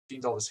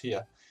$15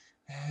 here.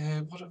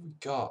 What have we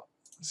got?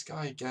 This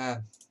guy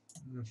again.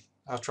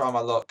 I'll try my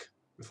luck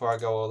before I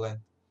go all in.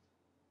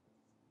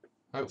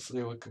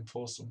 Hopefully we can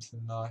pull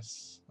something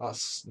nice.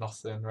 That's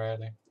nothing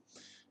really,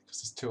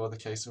 because there's 2 other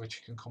cases which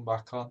you can come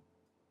back on.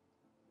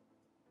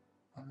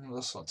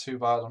 That's not too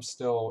bad. I'm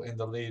still in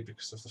the lead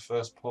because of the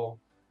first pull.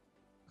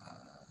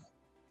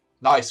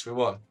 Nice, we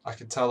won. I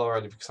can tell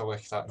already because I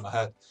worked it out in my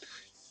head.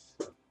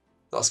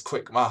 That's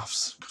quick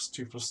maths, because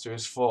 2 + 2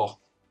 is 4.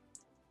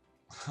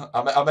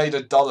 I made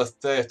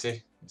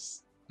 $1.30.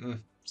 It's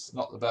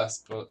not the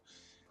best, but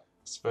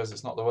I suppose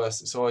it's not the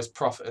worst. It's always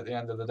profit at the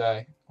end of the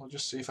day. We'll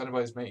just see if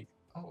anybody's me.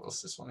 Oh,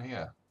 what's this one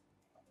here?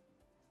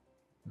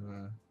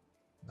 No,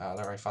 I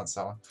don't really fancy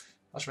that one.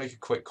 I should make a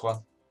quick one,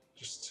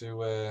 just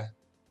to,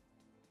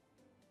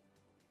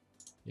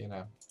 you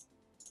know.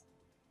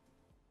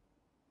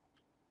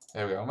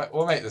 There we go.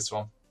 We'll make this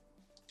one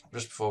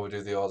just before we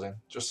do the all-in,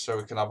 just so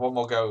we can have one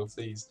more go of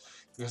these.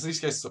 Because these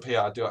cases up here,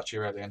 I do actually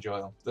really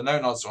enjoy them. The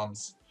no-nods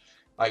ones,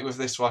 like with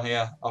this one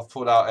here, I've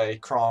pulled out a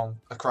crown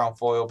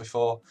foil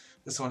before.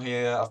 This one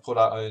here, I've pulled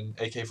out an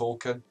AK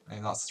Vulcan,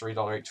 and that's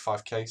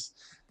 $3.85 case.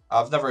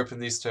 I've never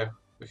opened these 2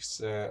 because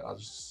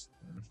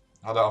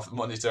I don't have the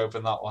money to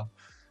open that one.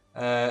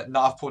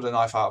 Now I've pulled a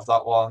knife out of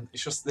that one.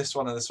 It's just this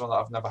one and this one that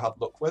I've never had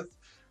luck with.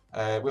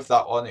 With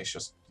that one, it's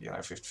just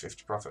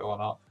 50-50 profit or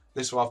not.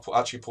 This one I've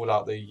actually pulled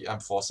out the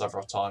M4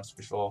 several times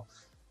before,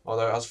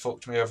 although it has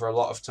fucked me over a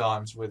lot of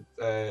times with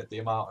the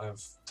amount of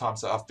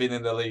times that I've been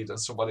in the lead and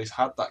somebody's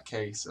had that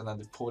case and then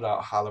they've pulled out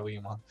a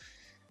Halloween one.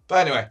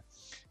 But anyway,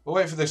 we'll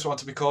wait for this one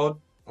to be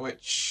called,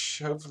 which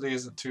hopefully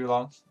isn't too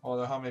long.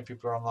 Although how many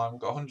people are online?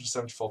 We've got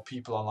 174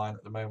 people online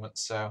at the moment,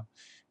 so it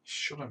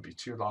shouldn't be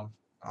too long.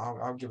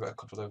 I'll give it a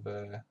couple of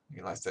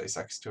like 30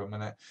 seconds to a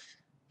minute.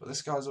 But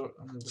this guy's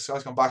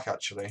gone back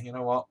actually. You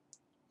know what?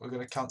 We're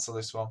going to cancel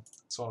this one.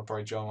 Someone will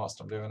probably join whilst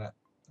I'm doing it.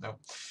 No.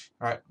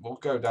 Right, we'll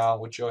go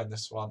down, we'll join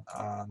this one,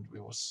 and we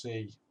will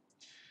see.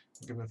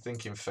 I'll give him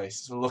thinking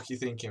face. It's a lucky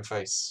thinking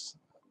face.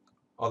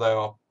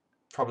 Although I'll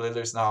probably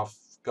lose now. I've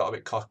got a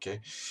bit cocky.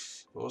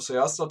 But we'll see.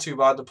 That's not too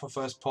bad, the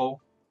first pull.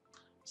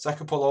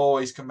 Second pull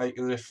always can make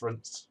a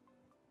difference.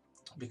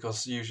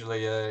 Because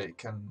usually it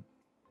can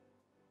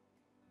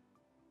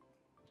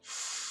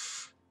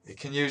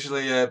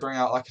usually bring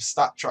out like a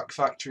stat track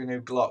factory new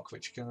Glock,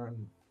 which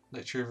can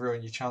literally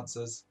ruin your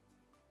chances.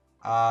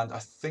 And I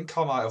think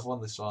I might have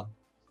won this one.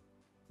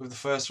 With the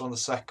first one, the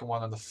second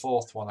one, and the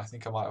fourth one, I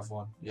think I might have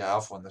won. Yeah,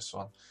 I've won this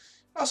one.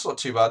 That's not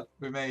too bad.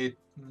 We made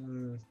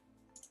 $2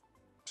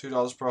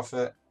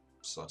 profit.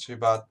 It's not too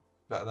bad.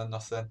 Better than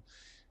nothing.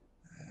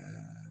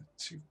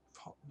 2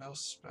 pop mil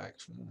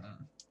specs.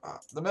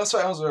 The mil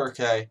spec ones are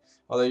okay.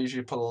 Well, they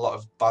usually pull a lot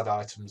of bad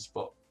items,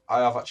 but I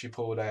have actually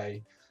pulled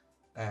a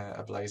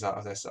blaze out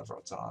of this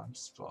several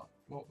times. But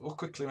we'll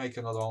quickly make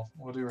another one.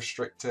 We'll do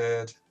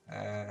restricted.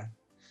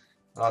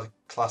 I'll add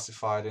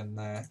classified in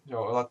there.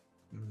 We'll add,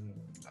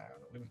 no,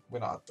 we're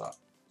not at that.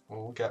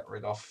 We'll get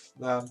rid of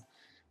them.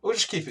 We'll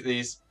just keep it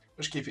these.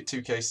 We'll just keep it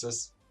 2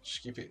 cases.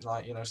 Just keep it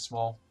like,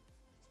 $small.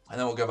 And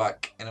then we'll go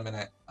back in a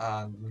minute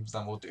and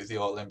then we'll do the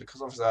all-in,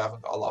 because obviously I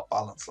haven't got a lot of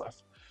balance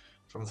left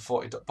from the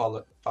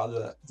 $40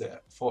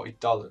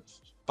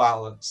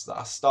 balance that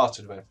I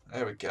started with.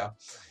 There we go.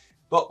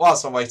 But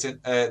whilst I'm waiting,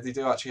 they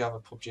do actually have a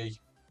PUBG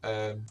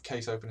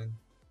case opening,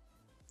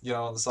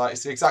 on the site.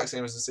 It's the exact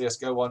same as the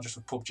CSGO one, just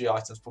with PUBG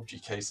items,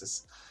 PUBG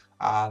cases.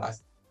 And I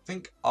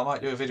think I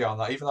might do a video on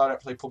that, even though I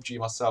don't play PUBG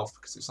myself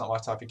because it's not my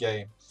type of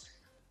game.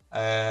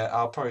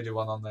 I'll probably do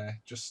one on there,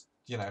 just,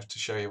 to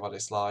show you what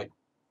it's like.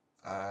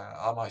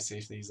 I might see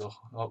if these will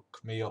hook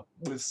me up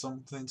with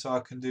something so I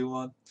can do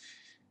one.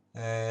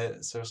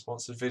 So a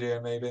sponsored video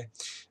maybe.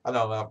 I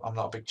know I'm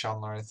not a big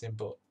channel or anything,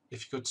 but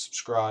if you could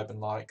subscribe and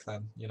like,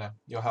 then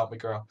you'll help me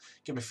grow.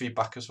 Give me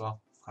feedback as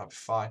well. That'll be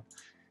fine.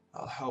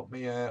 That'll help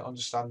me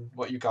understand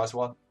what you guys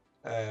want,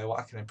 what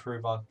I can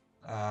improve on,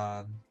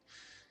 and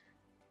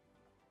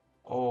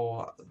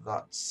all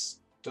that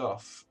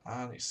stuff.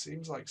 And it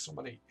seems like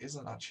somebody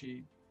isn't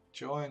actually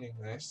joining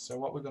this. So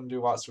what we're going to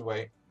do whilst we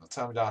wait, I'll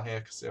tell me down here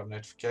because they have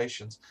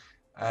notifications.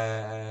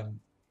 We'll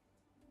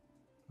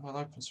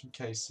open some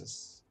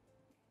cases.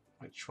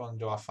 Which one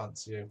do I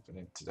fancy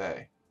opening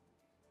today?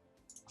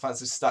 I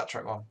fancy the stat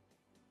track one.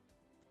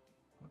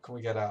 What can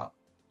we get out?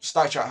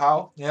 Stat track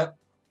how? Yep.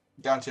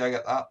 Guarantee I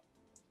get that.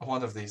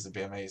 One of these would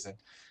be amazing.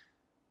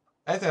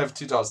 Anything over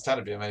 $2.10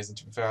 would be amazing,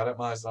 to be fair. I don't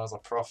mind as long as I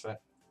profit.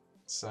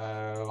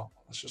 So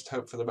let's just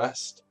hope for the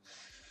best.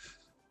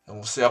 And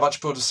we'll see. I've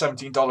actually pulled a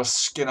 $17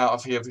 skin out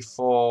of here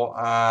before,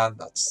 and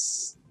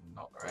that's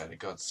not really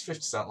good. It's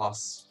 50%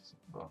 loss.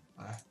 But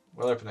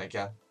we'll open it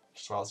again,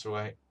 just whilst we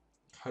wait.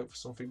 Hope for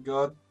something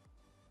good.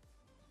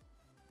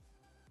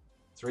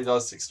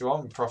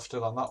 $3.61. We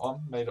profited on that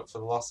one. Made up for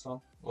the last one.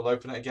 We'll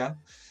open it again.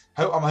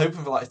 I'm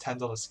hoping for like a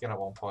 $10 skin at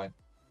one point.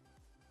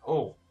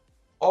 Oh.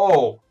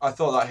 Oh! I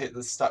thought that hit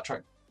the stat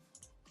track.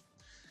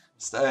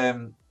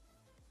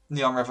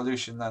 Neon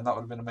Revolution then. That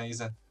would have been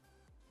amazing.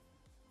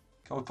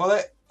 Can we pull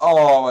it?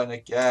 Oh, and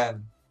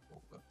again.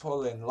 We're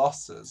pulling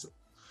losses.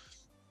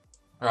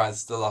 Right,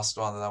 it's the last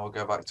one, and then we'll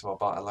go back to our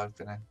battle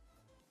opening.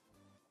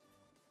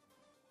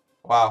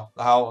 Wow,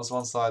 the howl was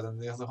one side and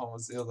the other one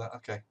was the other.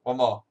 Okay, one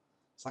more.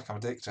 It's like I'm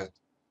addicted.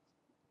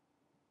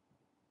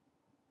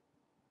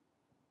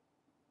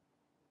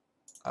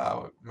 We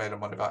made our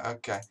money back.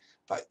 Okay,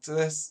 back to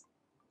this.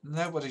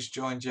 Nobody's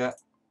joined yet.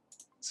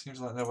 Seems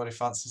like nobody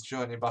fancies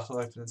joining battle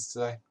openings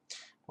today.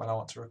 When I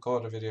want to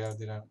record a video,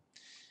 they don't.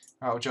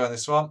 Right, we'll join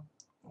this one.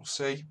 We'll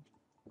see.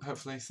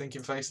 Hopefully,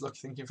 thinking face, lucky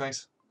thinking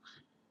face.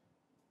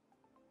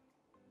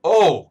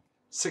 Oh!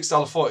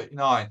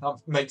 $6.49.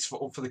 That makes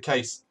up for the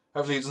case.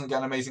 Hopefully he doesn't get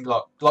an amazing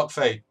Glock. Glock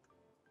fade.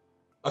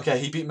 Okay,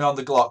 he beat me on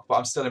the Glock, but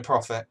I'm still in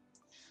profit.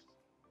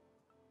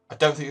 I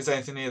don't think there's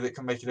anything here that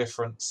can make a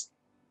difference.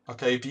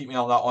 Okay, he beat me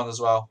on that one as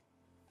well.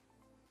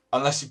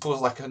 Unless he pulls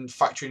like a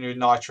factory new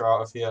nitro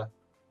out of here,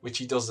 which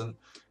he doesn't.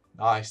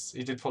 Nice.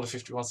 He did pull a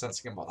 51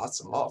 cents again, but that's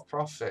a lot of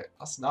profit.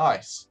 That's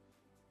nice.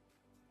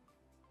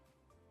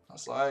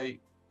 That's like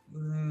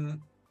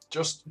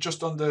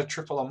just under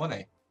triple our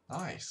money.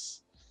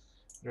 Nice.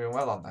 Doing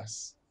well on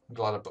this. I'm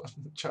glad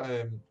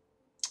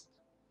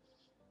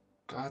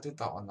I did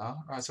that one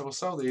now. Right, so we'll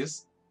sell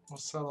these. We'll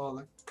sell all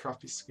the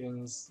crappy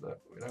skins that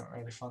we don't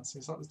really fancy.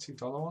 Is that the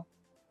 $2 one?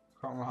 I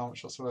can't remember how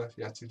much that's worth.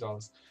 Yeah,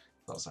 $2.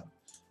 That's it.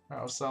 Right,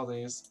 I'll sell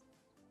these.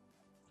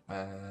 We've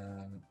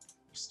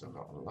still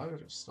got a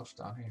load of stuff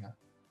down here.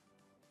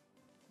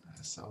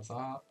 Sell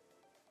that.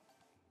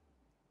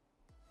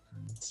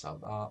 And sell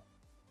that.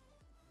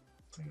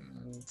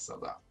 And sell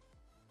that.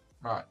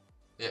 Right.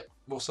 Yep,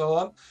 we'll sell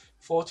them.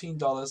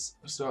 $14.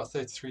 We've still got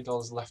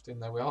 $33 left in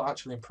there. We are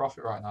actually in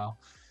profit right now.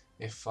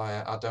 If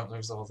I don't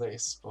lose all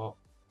this, but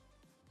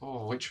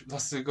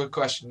that's a good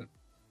question.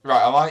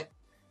 Right,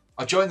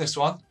 I'll join this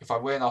one. If I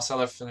win, I'll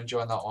sell everything and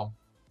join that one.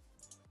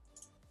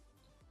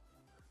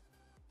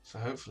 So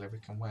hopefully we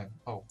can win.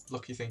 Oh,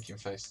 lucky thinking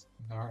face.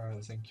 No,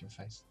 the thinking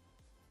face.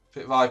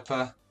 Pit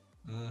Viper.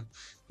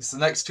 It's the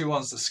next two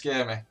ones that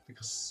scare me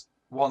because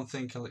one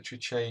thing can literally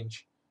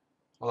change.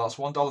 Well, that's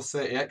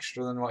 $1.30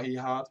 extra than what he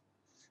had.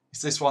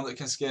 It's this one that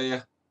can scare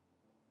you.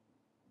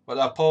 What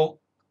did I pull?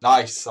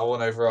 Nice, I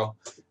won overall.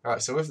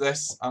 Right, so with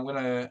this, I'm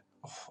gonna.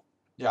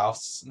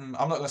 I'm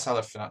not gonna sell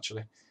everything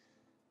actually.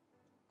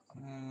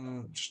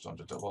 Just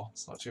under double.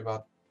 It's not too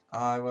bad.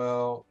 I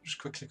will just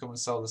quickly come and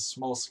sell the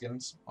small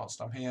skins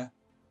whilst I'm here.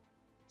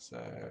 So,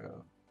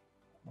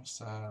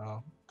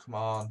 come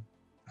on.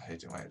 I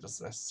hate it when it does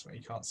this when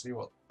you can't see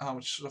how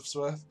much stuff's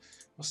worth.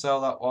 We'll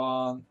sell that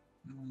one.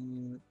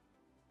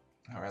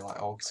 I really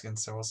like old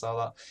skins, so we'll sell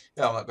that.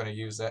 Yeah, I'm not going to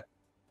use it.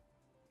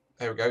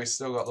 There we go. He's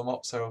still got them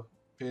up, so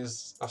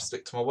because I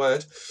stick to my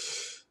word.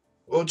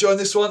 We'll join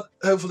this one.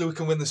 Hopefully we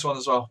can win this one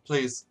as well.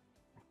 Please.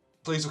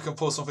 Please we can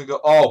pull something good.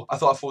 Oh, I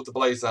thought I pulled the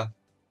Blaze then.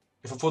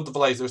 If I pulled the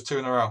Blaze, there was two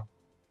in a row.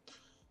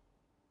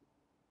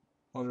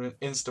 Would have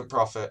been instant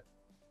profit.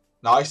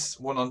 Nice.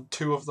 Won on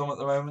two of them at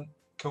the moment.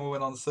 Can we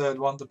win on the third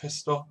one, the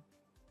pistol?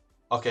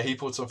 Okay, he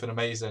pulled something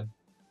amazing.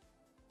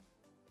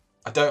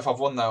 I don't know if I've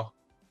won though.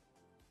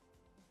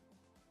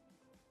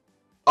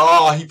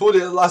 Oh, he pulled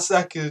it at the last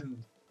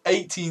second.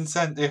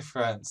 18-cent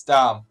difference.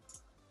 Damn.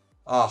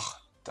 Oh,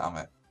 damn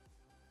it.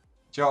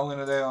 Do you know what I'm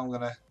going to do? I'm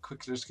going to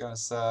quickly just go and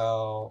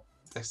sell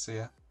this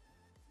here.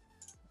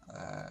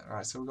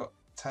 Right, so we've got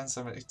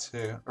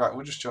 1072. Right,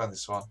 we'll just join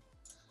this one.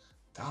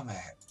 Damn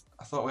it.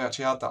 I thought we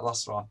actually had that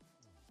last one.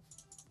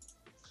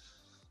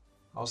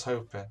 I was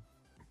hoping.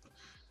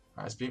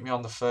 Right, it's beat me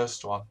on the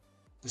first one.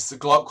 This is the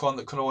Glock one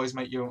that can always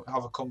make you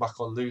have a comeback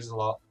or lose a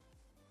lot.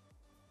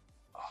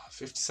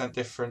 50-cent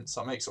difference.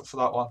 That makes up for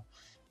that one.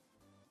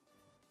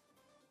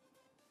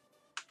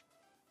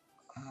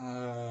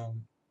 I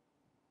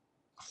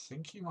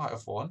think he might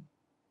have won.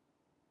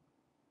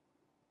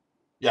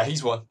 Yeah,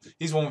 he's won.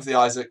 He's won with the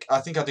Isaac. I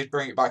think I did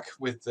bring it back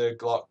with the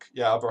Glock.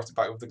 Yeah, I brought it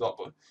back with the Glock,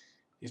 but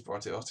he's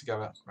brought it all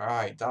together.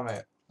 Right, damn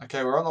it.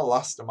 Okay, we're on the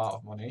last amount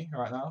of money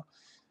right now.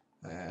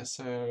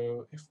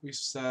 So if we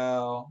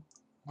sell,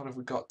 what have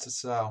we got to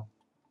sell?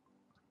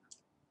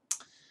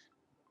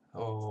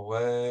 Oh,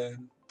 we'll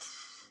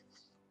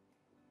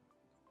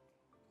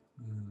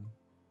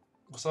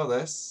sell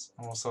this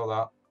and we'll sell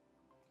that.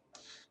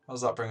 What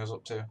does that bring us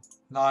up to?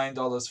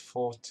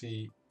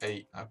 $9.48.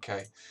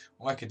 Okay,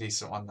 we'll make a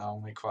decent one now.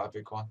 We'll make quite a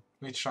big one.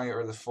 We need to try and get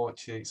rid of the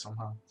 48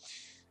 somehow,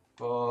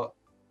 but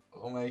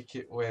we'll make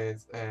it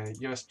with a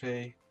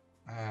USP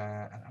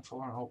and if I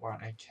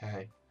want an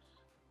AK.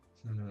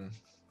 I'm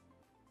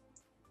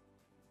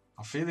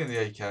feeling the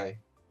AK.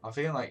 I'm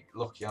feeling like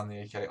lucky on the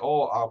AK,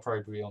 or I'll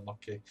probably be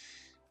unlucky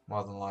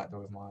more than likely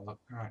with my luck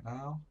right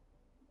now.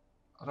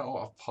 I don't know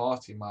what a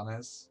party man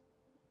is.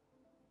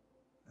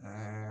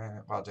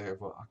 Well, I do,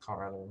 but I can't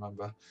really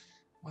remember.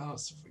 What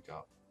else have we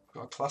got? We've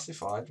got a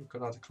classified. We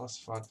could add a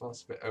classified, but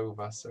it's a bit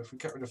over. So if we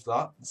get rid of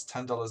that, it's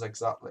 $10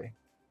 exactly.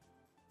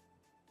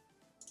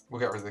 We'll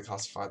get rid of the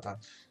classified then.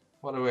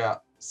 What are we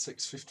at?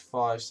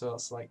 $6.55, so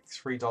that's like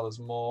 $3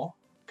 more.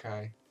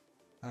 Okay.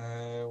 We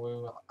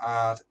will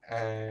add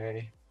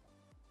a...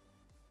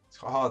 It's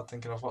quite hard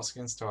thinking of what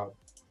skins to add.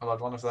 I'll add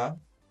one of them.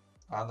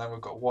 And then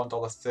we've got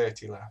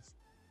 $1.30 left.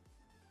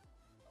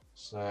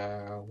 So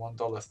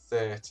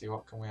 $1.30.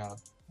 What can we add?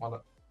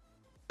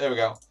 There we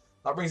go.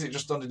 That brings it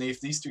just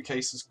underneath. These two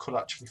cases could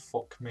actually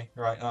fuck me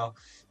right now,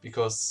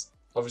 because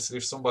obviously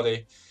if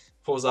somebody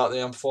pulls out the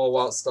M4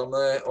 whilst I'm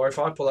there, or if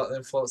I pull out the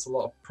M4, it's a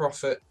lot of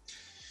profit.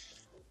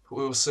 But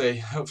we'll see.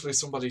 Hopefully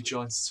somebody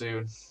joins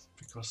soon,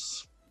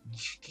 because I'm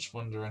just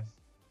wondering.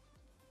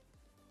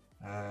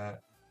 I've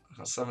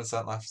got 7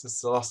 cents left. This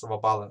is the last of our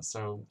balance,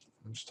 so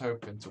I'm just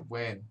hoping to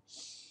win.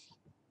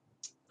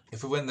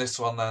 If we win this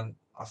one, then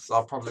I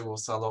probably will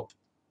sell up.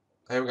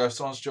 Here we go.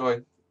 Someone's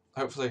joined.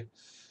 Hopefully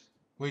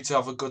we need to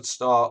have a good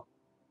start.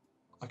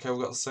 Okay,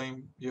 we've got the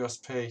same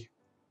USP.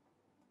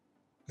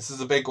 This is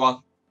a big one.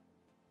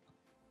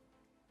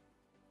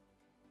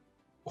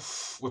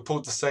 Oof, we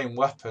pulled the same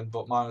weapon,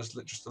 but mine was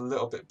just a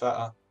little bit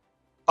better.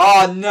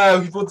 Oh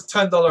no, he pulled the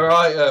 $10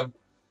 item.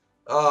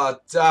 Oh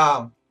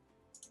damn.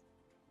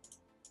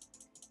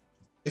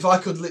 If I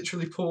could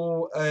literally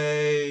pull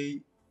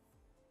a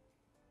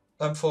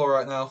M4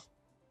 right now.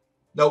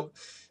 Nope.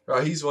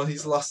 Right, he's won.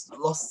 He's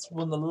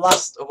won the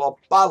last of our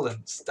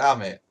balance.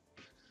 Damn it.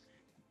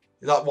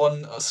 That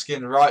one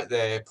skin right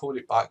there pulled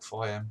it back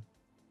for him.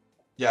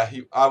 Yeah,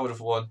 I would have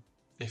won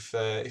if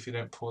he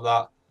didn't pull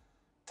that.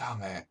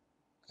 Damn it.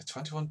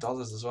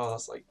 $21 as well.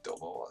 That's like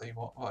double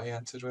what he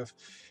entered with.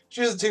 Which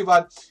isn't too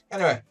bad.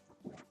 Anyway,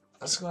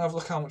 let's go and have a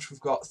look how much we've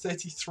got.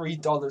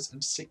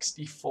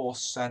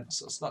 $33.64.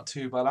 That's not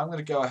too bad. I'm going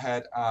to go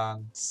ahead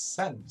and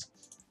send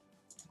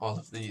all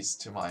of these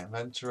to my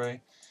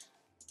inventory.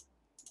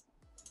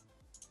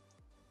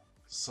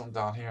 Some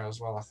down here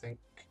as well, I think.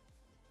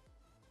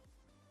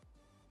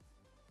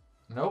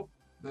 Nope,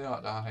 they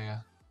aren't down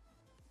here.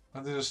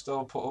 Are they just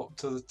still put up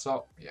to the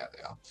top? Yeah,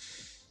 they are.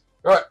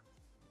 Right.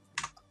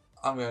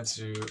 I'm going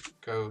to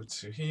go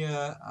to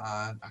here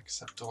and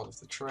accept all of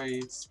the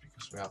trades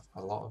because we have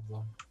a lot of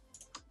them.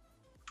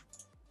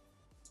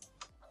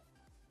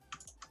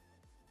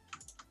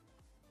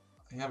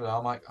 Yeah, but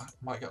I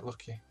might get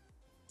lucky.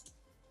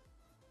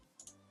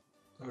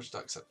 I'll just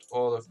accept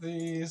all of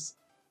these.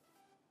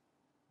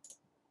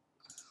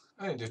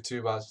 I didn't do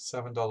too bad.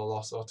 $7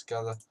 loss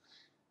altogether.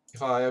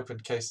 If I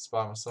opened cases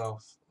by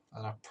myself,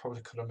 then I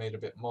probably could have made a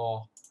bit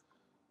more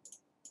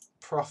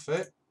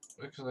profit,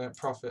 because I didn't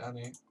profit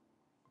any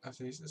of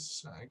these.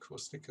 Is any cool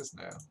stickers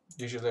now?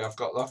 Usually I've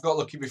got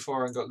lucky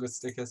before and got good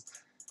stickers.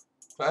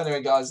 But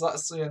anyway, guys,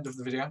 that's the end of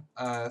the video.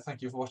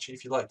 Thank you for watching.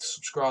 If you'd like to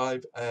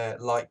subscribe,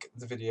 like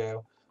the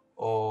video,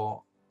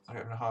 or I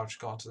don't know how I just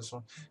got onto this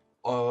one,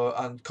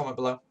 and comment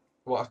below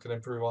what I could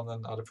improve on,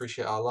 then I'd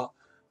appreciate it a lot.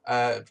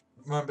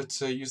 Remember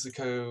to use the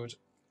code.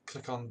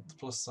 Click on the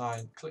plus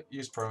sign,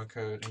 use promo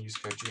code, and use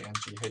code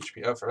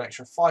GNGHPO for an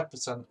extra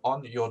 5%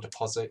 on your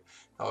deposit.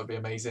 That would be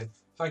amazing.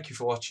 Thank you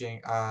for watching,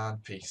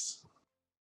 and peace.